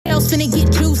finna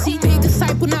get juicy. Big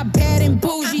disciple, not bad and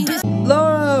bougie.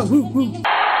 Laura! Woo, woo.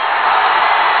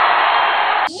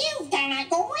 You've done a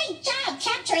great job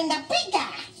capturing the big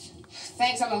guy.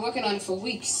 Thanks, I've been working on it for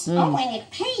weeks. Oh, and it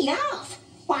paid off.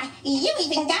 Why, you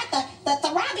even got the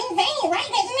throbbing vein right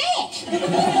in his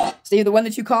neck. Steve, the one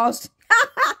that you caused?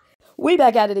 We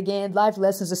back at it again. Life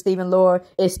lessons of Steve and Laura.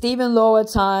 It's Steve and Laura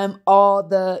time all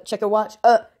the check your watch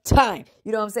time.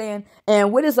 You know what I'm saying?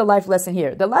 And what is the life lesson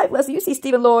here? The life lesson, you see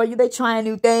Steve and Laura, they trying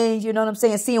new things, you know what I'm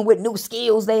saying? Seeing what new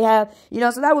skills they have,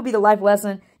 so that would be the life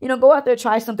lesson. Go out there,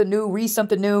 try something new, read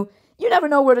something new. You never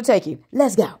know where to take you.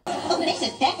 Let's go. Oh, this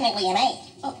is definitely an A.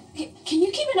 Oh, can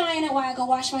you keep an eye on it while I go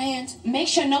wash my hands? Make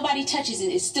sure nobody touches it.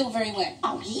 It's still very wet.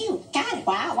 Oh, you got it.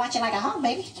 Well, I'll watch it like a hawk,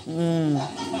 baby.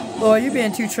 Laura, you're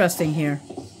being too trusting here.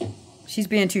 She's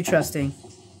being too trusting.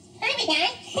 Baby guy.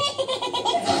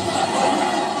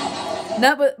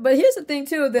 No, but here's the thing,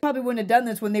 too. They probably wouldn't have done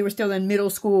this when they were still in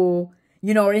middle school,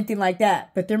 or anything like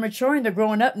that. But they're maturing. They're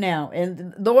growing up now.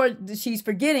 And Laura, she's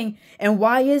forgetting. And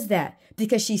why is that?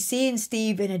 Because she's seeing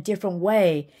Steve in a different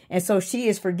way. And so she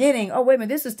is forgetting, oh, wait a minute,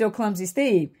 this is still clumsy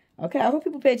Steve. Okay, I hope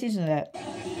people pay attention to that.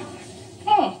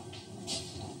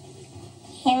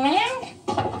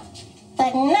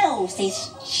 The nose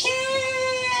is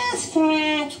just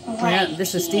not right. Yeah,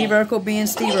 this is Steve Urkel being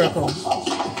Steve Urkel.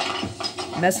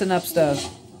 Messing up stuff.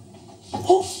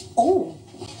 Oh.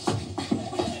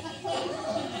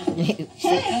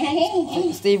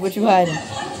 Steve, what you hiding?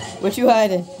 What you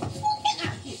hiding?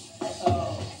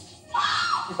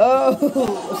 Oh,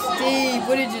 Steve,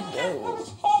 what did you do?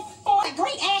 A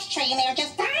great ashtray in there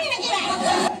just dying to get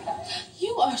out.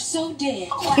 You are so dead.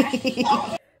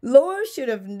 Laura should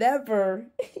have never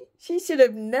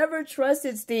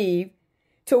trusted Steve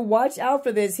to watch out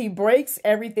for this. He breaks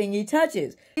everything he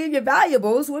touches. Leave your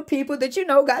valuables with people that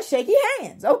got shaky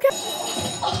hands, okay?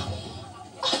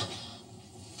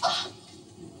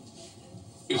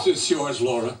 Is this yours,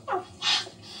 Laura?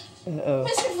 Uh-oh.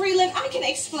 Mr. Freeland, I can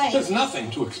explain. There's nothing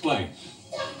to explain.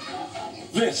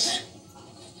 This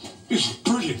is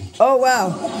brilliant. Oh,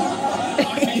 wow.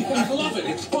 I love it.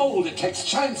 It's bold. It takes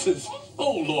chances.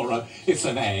 Oh, Laura, it's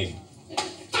an A.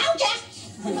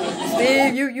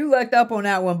 Steve, you lucked up on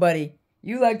that one, buddy.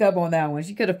 You lucked up on that one.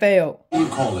 She could have failed. What do you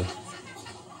call it?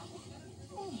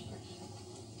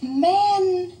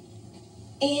 Man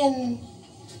in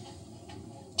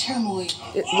turmoil.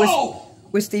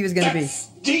 Which Steve is going to be?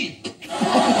 Deep.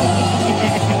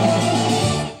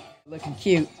 Looking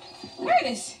cute.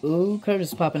 Curtis. Ooh,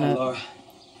 Curtis popping up. Laura.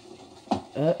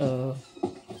 Uh-oh.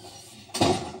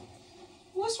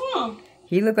 What's wrong?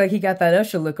 He looked like he got that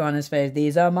Usher look on his face.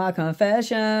 These are my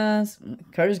confessions.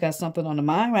 Curtis got something on the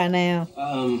mind right now.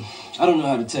 I don't know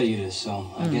how to tell you this,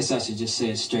 so I guess I should just say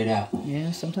it straight out.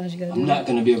 Yeah, sometimes you gotta do I'm not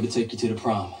going to be able to take you to the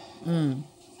prom.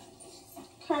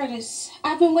 Curtis,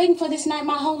 I've been waiting for this night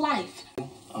my whole life.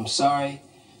 I'm sorry.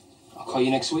 I'll call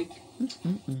you next week.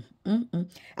 I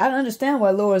don't understand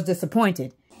why Laura's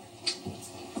disappointed.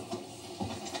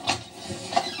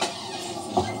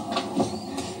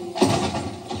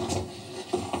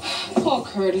 Poor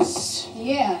Curtis.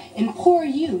 Yeah, and poor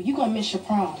you. You gonna miss your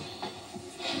prom.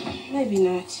 Maybe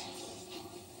not.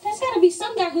 There's gotta be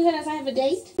some guy who doesn't have a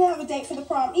date. Don't have a date for the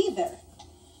prom either.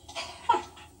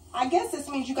 I guess this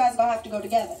means you guys gonna have to go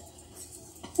together.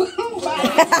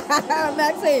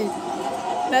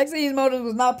 Maxine's motive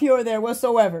was not pure there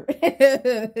whatsoever. Our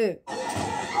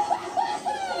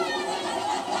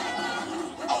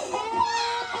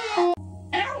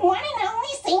one and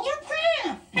only senior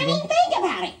prom. I mean, think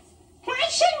about it. Why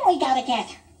shouldn't we go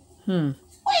together?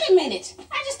 Wait a minute.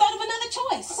 I just thought of another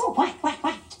choice. Oh, what?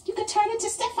 You could turn into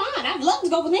Stefan. I'd love to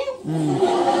go with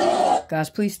him.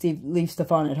 Gosh, please, Steve, leave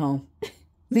Stefan at home.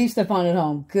 Leave Stefan at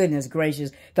home. Goodness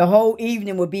gracious. The whole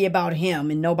evening would be about him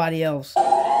and nobody else. Yeah.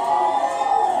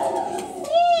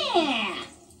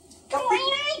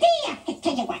 Great idea.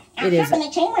 Tell you what, I'll hop in the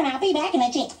chamber and I'll be back in a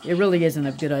jiff. It really isn't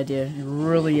a good idea. It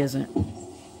really isn't.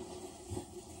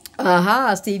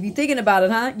 Aha, Steve, you thinking about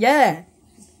it, huh? Yeah.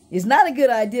 It's not a good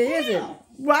idea, is it?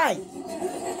 Right.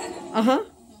 Uh-huh.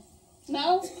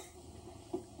 No?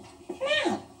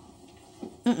 No.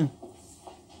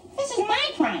 This is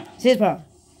my prom. It's his prom.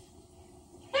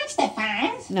 Not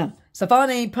Stefan's. No. Stefan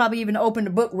ain't probably even opened a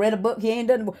book, read a book. He ain't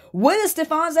done. What is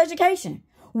Stefan's education?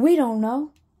 We don't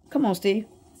know. Come on, Steve.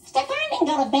 Stefan didn't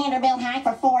go to Vanderbilt High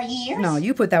for 4 years. No,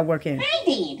 you put that work in. I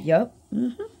did. Yup.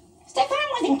 Stefan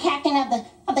wasn't captain of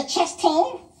the chess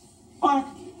team, or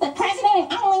the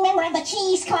president and only member of the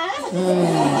cheese club.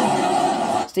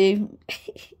 Steve,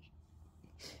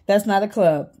 That's not a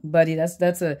club, buddy.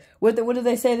 That's a what do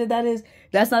they say that is?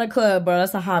 That's not a club, bro.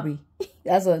 That's a hobby.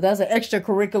 That's an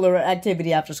extracurricular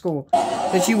activity after school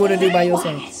that you want to do by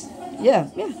yourself. Yeah.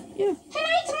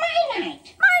 Tonight's my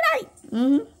night. My night.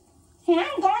 Mm-hmm. And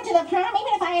I'm going to the prom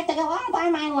even if I have to go all by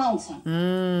my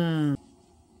lonesome.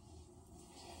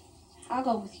 I'll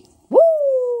go with you. Woo!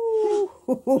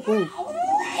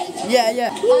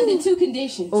 Yeah. Under two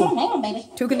conditions. Oh, name 'em, baby.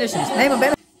 2 conditions. Name them,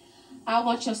 baby. I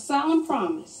want your solemn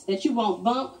promise that you won't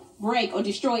bump, break, or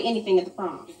destroy anything at the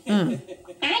prom.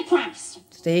 I promise.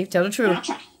 Steve, tell the truth. I'll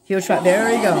try. He'll try.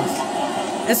 There he goes.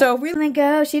 And so if we want to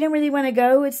go, she didn't really want to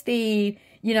go with Steve.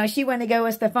 You know, she wanted to go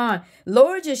with Stefan.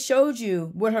 Laura just showed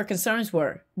you what her concerns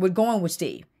were with going with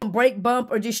Steve. Break,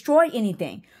 bump, or destroy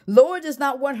anything. Laura does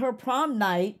not want her prom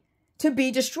night to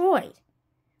be destroyed.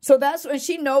 So that's when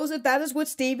she knows that is what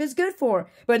Steve is good for.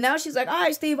 But now she's like, all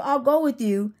right, Steve, I'll go with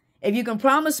you. If you can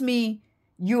promise me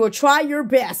you will try your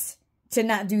best to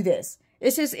not do this.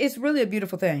 It's really a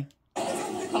beautiful thing.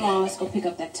 Come on, let's go pick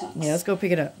up that tux. Yeah, let's go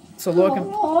pick it up. So Laura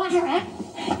can... Laura, you make me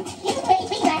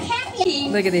the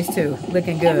happiest. Look at these two,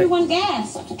 looking good. Everyone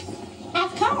gasped.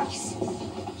 Of course.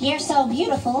 You're so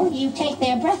beautiful, you take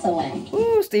their breath away.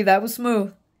 Ooh, Steve, that was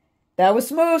smooth. That was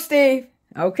smooth, Steve.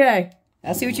 Okay.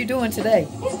 I see what you're doing today.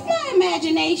 Is my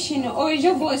imagination or is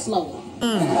your voice lower?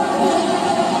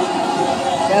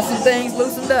 Got some things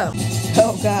loosened up.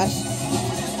 Oh, gosh.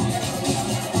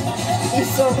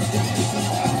 He's so...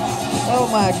 Oh,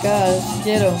 my gosh.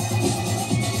 Get him.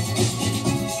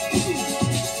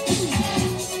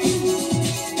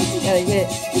 Gotta get it.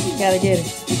 Gotta get it.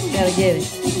 Gotta get it.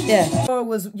 Yeah. Laura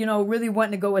was, really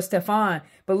wanting to go with Stefan.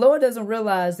 But Laura doesn't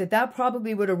realize that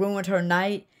probably would have ruined her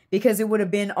night because it would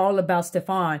have been all about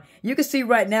Stefan. You can see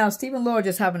right now, Steve and Laura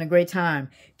just having a great time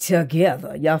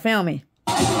together. Y'all feel me?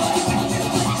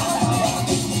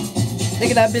 Look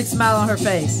at that big smile on her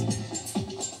face.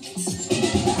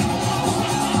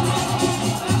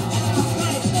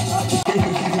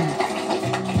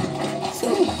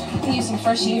 Use some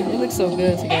fresh air. It looks so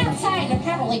good together. Outside would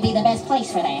probably be the best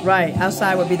place for that. Right,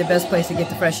 outside would be the best place to get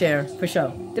the fresh air, for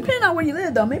sure. Depending on where you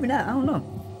live, though, maybe not. I don't know.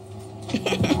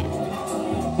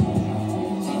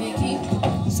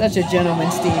 Such a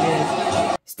gentleman Steve is.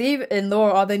 Steve and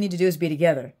Laura, all they need to do is be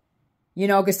together.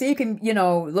 Because Steve can,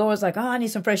 Laura's like, oh, I need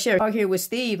some fresh air. Out here with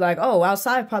Steve, like, oh,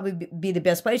 outside probably be the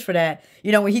best place for that.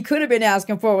 When he could have been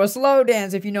asking for a slow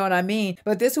dance, if you know what I mean.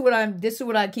 But this is what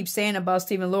I keep saying about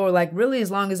Steve and Laura. Like, really, as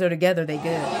long as they're together, they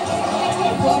good.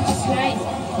 Gorgeous night.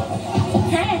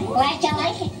 Huh, glad you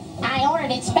like it. I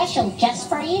ordered it special just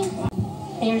for you.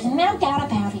 There's no doubt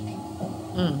about it.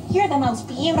 You're the most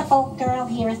beautiful girl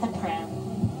here at the prom.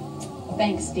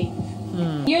 Thanks, Steve.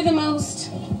 You're the most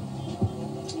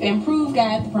improved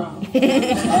guy at the prom.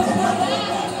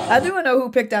 I do want to know who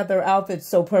picked out their outfits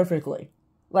so perfectly.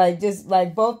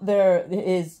 Both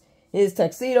his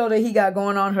tuxedo that he got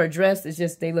going on, her dress, it's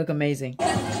just, they look amazing. Can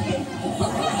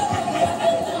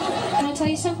I tell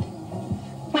you something?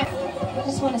 I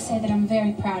just want to say that I'm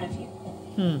very proud of you.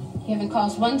 You haven't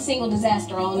caused one single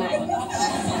disaster all night.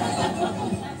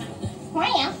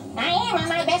 Well, I am on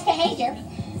my best behavior.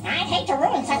 I'd hate to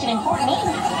ruin such an important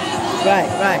evening. Right.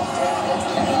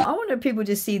 I wonder if people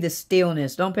just see the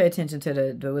stillness. Don't pay attention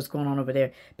to what's going on over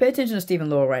there. Pay attention to Steve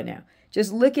and Laura right now.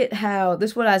 Just look at how,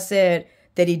 this is what I said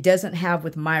that he doesn't have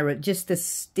with Myra. Just the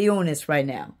stillness right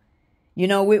now.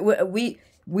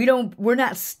 We're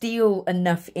not still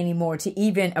enough anymore to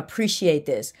even appreciate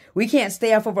this. We can't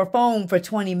stay off of our phone for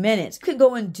 20 minutes. We could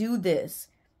go and do this.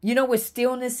 What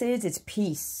stillness is? It's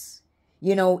peace.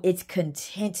 It's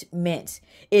contentment.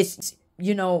 It's,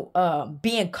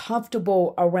 being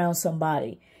comfortable around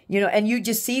somebody. And you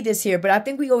just see this here. But I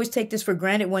think we always take this for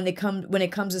granted when it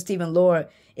comes to Steve and Laura,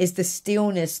 is the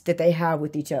stillness that they have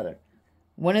with each other.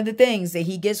 One of the things that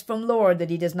he gets from Laura that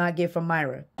he does not get from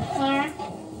Myra. Laura,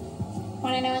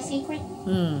 want to know a secret?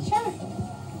 Sure.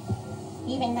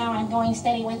 Even though I'm going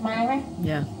steady with Myra,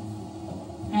 Yeah.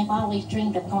 I've always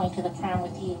dreamed of going to the prom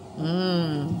with you.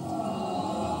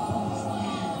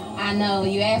 I know,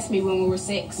 you asked me when we were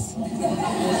 6.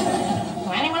 Well,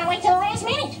 I didn't want to wait till the last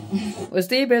minute. What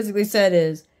Steve basically said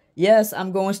is, yes,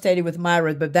 I'm going steady with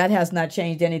Myra, but that has not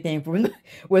changed anything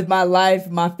with my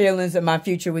life, my feelings, and my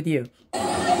future with you.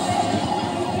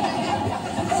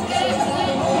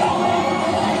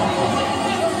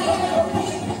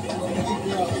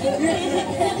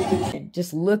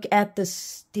 Just look at the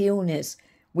stillness.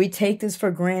 We take this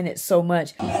for granted so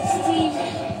much. Steve,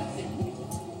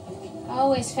 I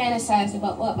always fantasized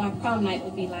about what my prom night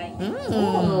would be like.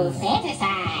 Ooh,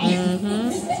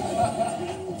 fantasize.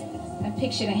 I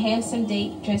pictured a handsome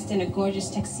date dressed in a gorgeous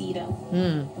tuxedo.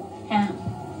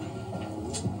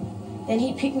 Then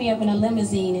he'd pick me up in a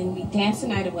limousine and we'd dance the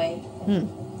night away.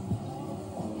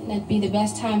 That'd be the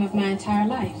best time of my entire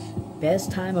life.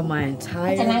 Best time of my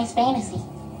entire... It's a nice fantasy.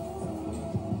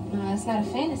 No, it's not a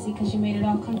fantasy because you made it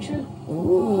all come true.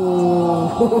 Ooh.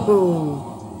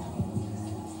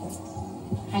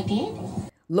 I did?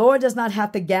 Laura does not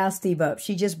have to gas Steve up.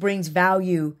 She just brings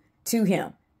value to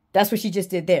him. That's what she just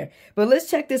did there. But let's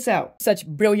check this out. Such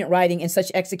brilliant writing and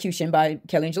such execution by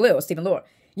Kelly and Jalil, Steve and Laura.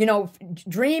 You know,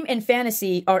 dream and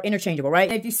fantasy are interchangeable, right?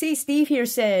 And if you see, Steve here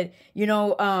said, you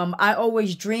know, I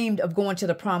always dreamed of going to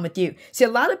the prom with you. See, a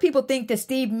lot of people think that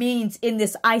Steve means in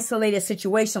this isolated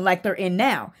situation like they're in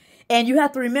now. And you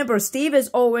have to remember, Steve has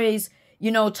always,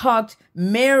 you know, talked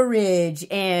marriage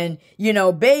and, you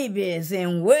know, babies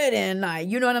and wedding night.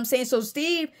 You know what I'm saying? So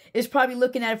Steve is probably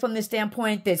looking at it from the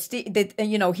standpoint that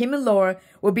you know, him and Laura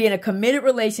will be in a committed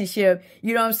relationship.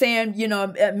 You know what I'm saying? You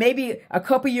know, maybe a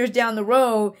couple years down the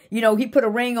road, you know, he put a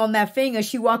ring on that finger,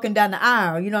 she walking down the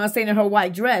aisle, you know what I'm saying, in her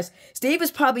white dress. Steve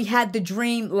has probably had the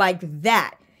dream like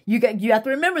that. You have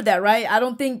to remember that, right? I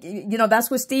don't think, you know, that's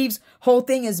what Steve's whole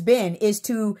thing has been, is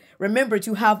to remember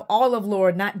to have all of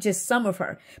Laura, not just some of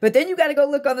her. But then you got to go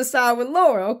look on the side with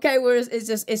Laura, okay? Where it's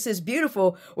just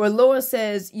beautiful, where Laura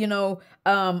says, you know,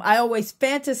 I always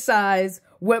fantasize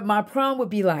what my prom would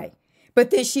be like. But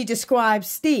then she describes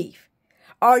Steve.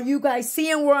 Are you guys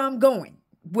seeing where I'm going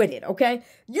with it, okay?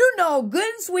 You know good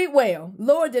and sweet well,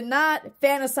 Laura did not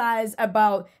fantasize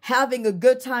about having a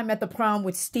good time at the prom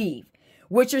with Steve.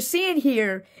 What you're seeing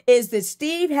here is that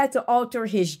Steve had to alter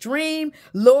his dream.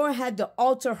 Laura had to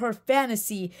alter her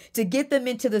fantasy to get them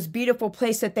into this beautiful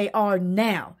place that they are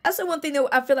now. That's the one thing that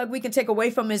I feel like we can take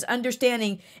away from is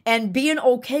understanding and being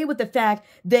okay with the fact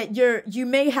that you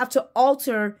may have to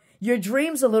alter your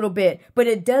dreams a little bit, but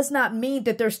it does not mean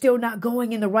that they're still not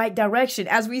going in the right direction,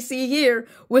 as we see here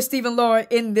with Steve and Laura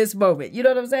in this moment. You know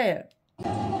what I'm saying?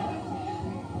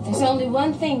 There's only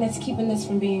one thing that's keeping this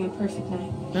from being a perfect night.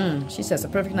 She says a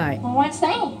perfect night. Well, what's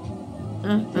that?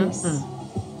 This.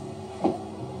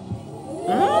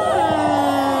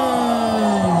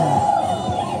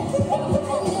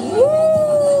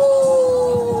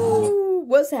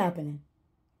 What's happening?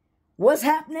 What's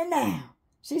happening now?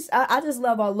 I just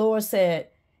love how Laura said,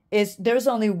 there's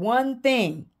only one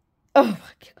thing. Oh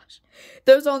my gosh.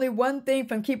 There's only one thing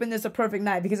from keeping this a perfect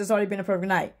night, because it's already been a perfect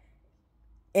night.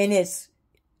 And it's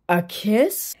a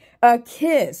kiss? A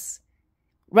kiss.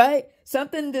 Right?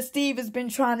 Something that Steve has been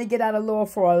trying to get out of Laura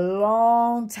for a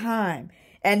long time.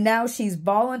 And now she's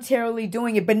voluntarily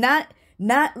doing it. But not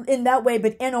in that way,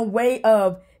 but in a way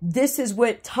of, this is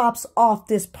what tops off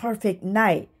this perfect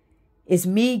night. Is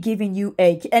me giving you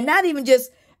and not even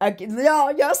just,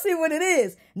 y'all see what it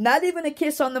is. Not even a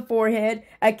kiss on the forehead,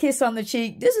 a kiss on the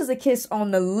cheek. This is a kiss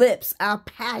on the lips, a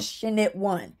passionate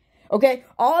one. Okay?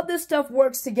 All this stuff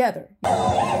works together.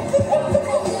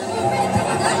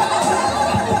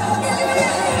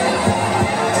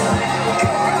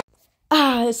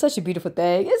 It's such a beautiful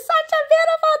thing. It's such a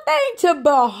beautiful thing to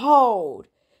behold.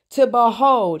 To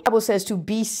behold. The Bible says to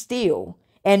be still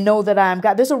and know that I am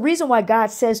God. There's a reason why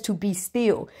God says to be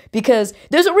still, because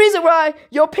there's a reason why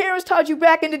your parents taught you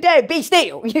back in the day, be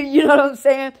still. You know what I'm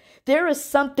saying? There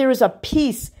is a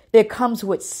peace that comes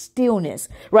with stillness,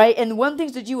 right? And one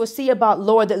thing that you will see about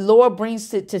Laura, that Laura brings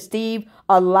to Steve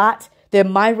a lot, that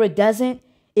Myra doesn't,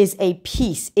 is a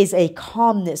peace, is a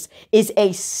calmness, is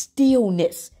a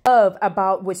stillness.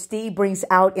 About what Steve brings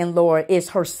out in Laura is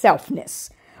her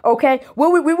selfness. Okay,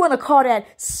 well, we want to call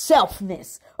that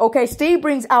selfness. Okay, Steve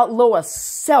brings out Laura's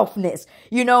selfness.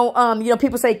 You know,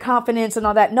 people say confidence and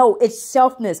all that. No, it's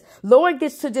selfness. Laura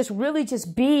gets to just really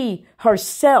just be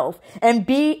herself and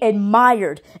be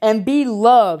admired and be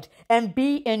loved and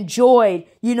be enjoyed.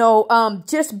 You know,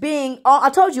 just being,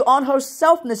 I told you, on her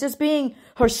selfness, just being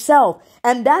herself.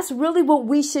 And that's really what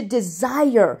we should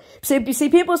desire. See,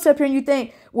 people sit here and you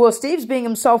think, well, Steve's being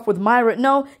himself with Myra.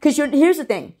 No, because here's the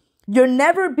thing. You're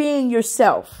never being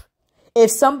yourself if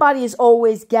somebody is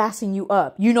always gassing you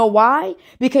up. You know why?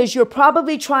 Because you're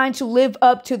probably trying to live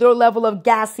up to their level of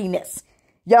gassiness.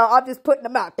 Y'all, I'm just putting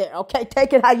them out there, okay?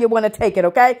 Take it how you want to take it,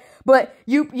 okay? But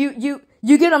you get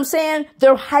what I'm saying?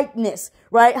 Their hypeness,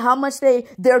 right? How much their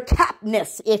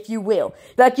capness, if you will.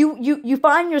 Like you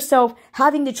find yourself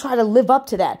having to try to live up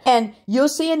to that. And you'll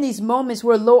see in these moments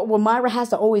where Myra has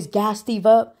to always gas Steve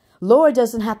up. Laura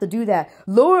doesn't have to do that.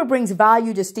 Laura brings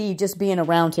value to Steve just being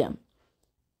around him.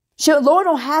 Laura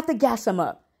don't have to gas him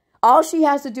up. All she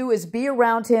has to do is be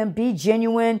around him, be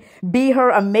genuine, be her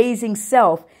amazing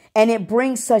self, and it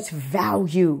brings such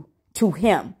value to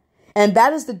him. And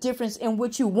that is the difference in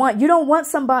what you want. You don't want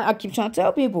somebody, I keep trying to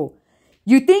tell people,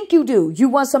 You think you do. You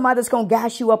want somebody that's going to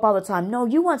gas you up all the time. No,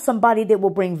 you want somebody that will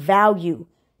bring value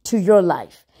to your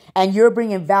life. And you're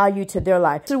bringing value to their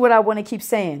life. This is what I want to keep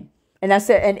saying. And I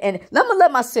said, and I'm going to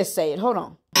let my sis say it. Hold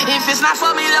on. If it's not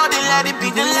for me, Lord, then let it be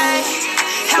delayed.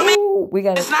 Help me. Ooh, we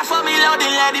got it. If it's not for me, Lord,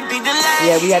 then let it be delayed.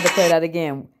 Yeah, we had to play that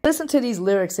again. Listen to these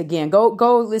lyrics again.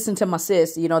 Go listen to my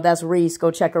sis. You know, that's Reese.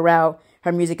 Go check her out.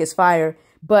 Her music is fire.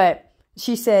 But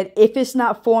she said, if it's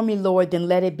not for me, Lord, then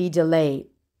let it be delayed.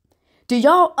 Do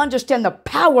y'all understand the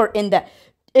power in that?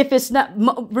 If it's not,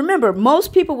 remember,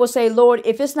 most people will say, Lord,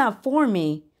 if it's not for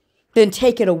me, then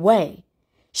take it away.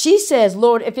 She says,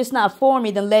 Lord, if it's not for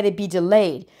me, then let it be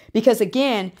delayed. Because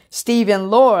again, Steve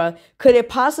and Laura, could it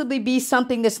possibly be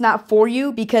something that's not for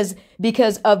you because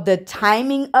of the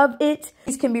timing of it?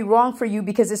 It can be wrong for you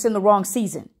because it's in the wrong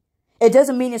season. It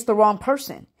doesn't mean it's the wrong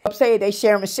person. Say they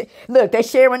sharing look, they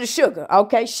sharing the sugar.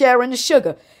 Okay, sharing the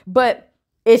sugar. But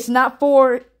it's not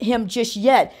for him just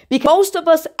yet. Because most of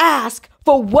us ask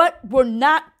for what we're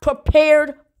not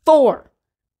prepared for.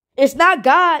 It's not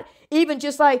God, even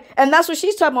just like, and that's what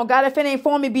she's talking about. God, if it ain't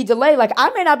for me, be delayed. Like,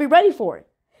 I may not be ready for it.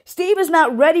 Steve is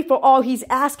not ready for all he's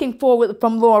asking for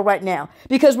from Laura right now.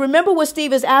 Because remember what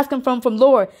Steve is asking from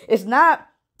Laura is not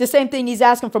the same thing he's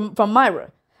asking from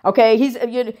Myra. Okay,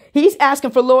 he's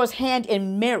asking for Laura's hand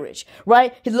in marriage,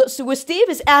 right? So what Steve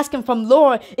is asking from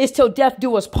Laura is till death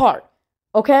do us part.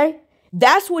 Okay,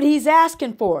 that's what he's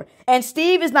asking for. And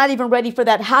Steve is not even ready for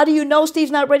that. How do you know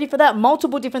Steve's not ready for that?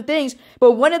 Multiple different things.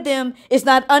 But one of them is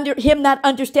not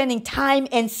understanding time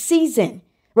and season.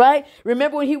 Right?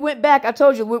 Remember when he went back, I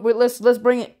told you, let's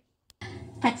bring it.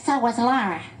 But so was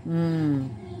Laura.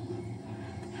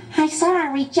 I saw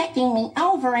her rejecting me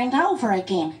over and over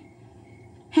again.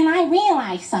 And I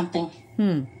realized something.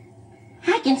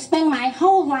 I can spend my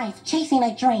whole life chasing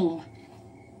a dream.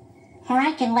 Or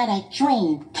I can let a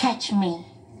dream catch me.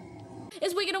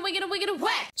 It's wicked and wicked and wicked and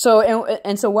whack. So,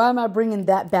 and so why am I bringing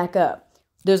that back up?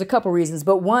 There's a couple reasons,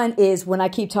 but one is when I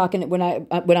keep talking, when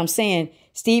I'm saying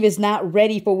Steve is not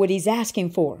ready for what he's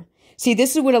asking for. See,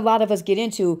 this is what a lot of us get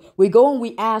into. We go and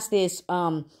we ask this,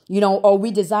 or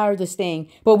we desire this thing,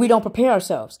 but we don't prepare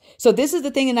ourselves. So this is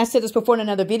the thing. And I said this before in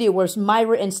another video where it's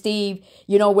Myra and Steve,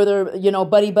 whether,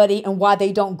 buddy, and why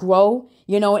they don't grow,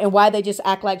 and why they just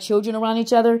act like children around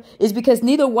each other is because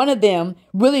neither one of them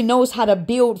really knows how to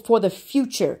build for the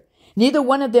future. Neither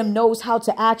one of them knows how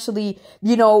to actually,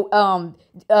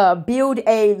 build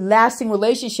a lasting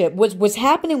relationship. What's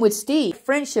happening with Steve,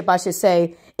 friendship, I should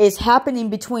say, is happening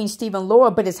between Steve and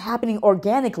Laura, but it's happening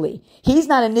organically. He's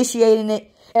not initiating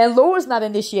it, and Laura's not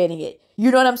initiating it. You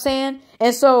know what I'm saying?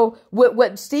 And so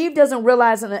what Steve doesn't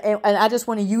realize, and I just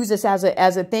want to use this as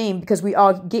a theme because we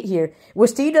all get here. What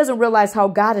Steve doesn't realize how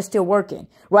God is still working,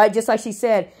 right? Just like she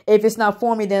said, if it's not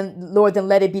for me, then Lord, then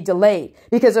let it be delayed.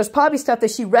 Because there's probably stuff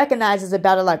that she recognizes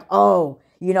about it like, oh,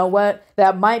 you know what?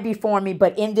 That might be for me,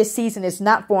 but in this season, it's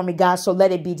not for me, God, so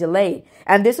let it be delayed.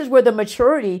 And this is where the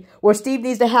maturity, where Steve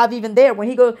needs to have even there. When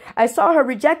he goes, I saw her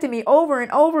rejecting me over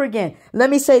and over again. Let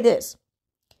me say this.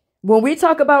 When we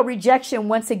talk about rejection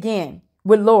once again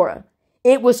with Laura,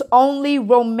 it was only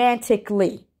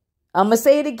romantically. I'm going to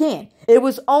say it again. It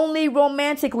was only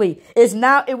romantically.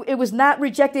 It was not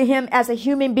rejecting him as a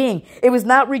human being. It was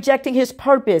not rejecting his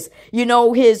purpose,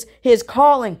 his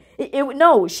calling.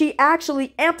 No, she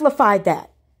actually amplified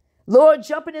that. Lord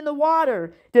jumping in the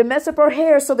water to mess up her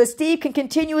hair so that Steve can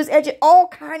continue his education. All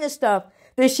kind of stuff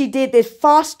that she did that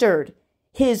fostered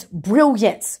his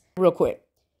brilliance. Real quick.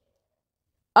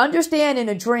 Understand in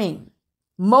a dream,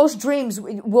 most dreams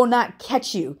will not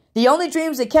catch you. The only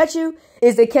dreams that catch you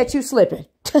is they catch you slipping.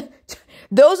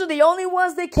 Those are the only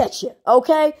ones that catch you.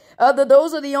 Okay.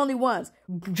 Those are the only ones.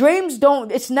 Dreams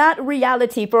it's not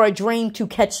reality for a dream to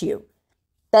catch you.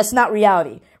 That's not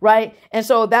reality. Right. And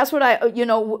so that's what I,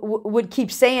 would keep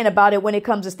saying about it when it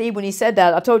comes to Steve. When he said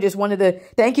that, I told you it's one of the,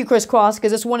 thank you, Chris Cross,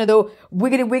 because it's one of the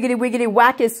wiggity,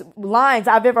 wackest lines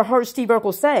I've ever heard Steve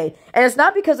Urkel say. And it's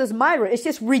not because it's Myra. It's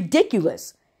just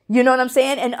ridiculous. You know what I'm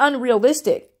saying? And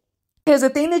unrealistic. Because the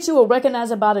thing that you will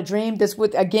recognize about a dream,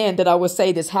 that I would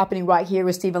say that's happening right here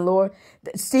with Steve and Laura.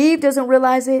 Steve doesn't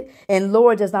realize it and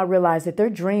Laura does not realize that their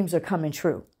dreams are coming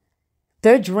true.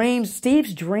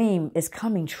 Steve's dream is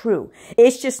coming true.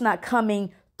 It's just not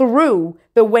coming through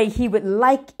the way he would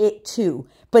like it to,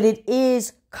 but it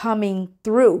is coming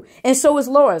through. And so is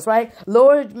Laura's, right?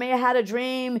 Laura may have had a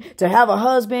dream to have a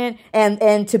husband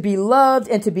and to be loved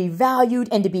and to be valued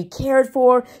and to be cared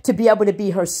for, to be able to be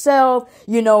herself,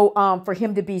 for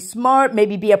him to be smart,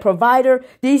 maybe be a provider.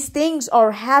 These things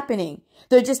are happening.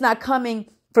 They're just not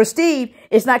coming. For Steve,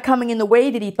 it's not coming in the way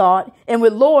that he thought. And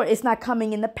with Laura, it's not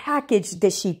coming in the package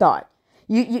that she thought.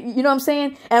 You know what I'm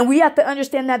saying? And we have to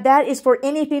understand that that is for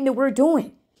anything that we're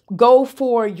doing. Go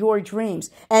for your dreams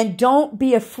and don't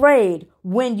be afraid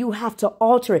when you have to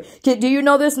alter it. Do you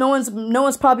know this? No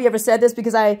one's probably ever said this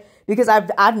because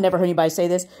I've never heard anybody say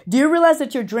this. Do you realize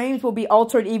that your dreams will be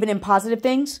altered even in positive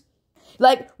things?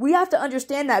 Like, we have to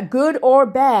understand that good or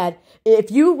bad,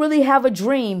 if you really have a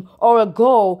dream or a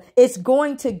goal, it's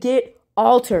going to get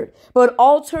altered. But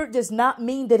altered does not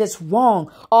mean that it's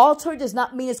wrong. Altered does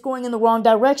not mean it's going in the wrong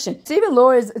direction. Stephen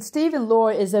Laura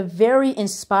is a very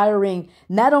inspiring,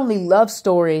 not only love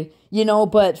story, you know,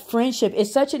 but friendship.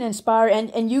 It's such an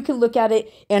inspiring, and you can look at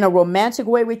it in a romantic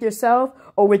way with yourself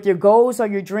or with your goals or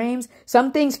your dreams.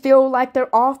 Some things feel like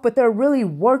they're off, but they're really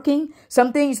working.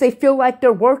 Some things they feel like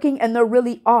they're working and they're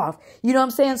really off. You know what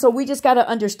I'm saying? So we just got to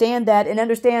understand that and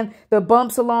understand the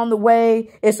bumps along the way.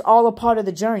 It's all a part of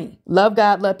the journey. Love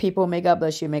God, love people. May God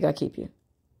bless you. May God keep you.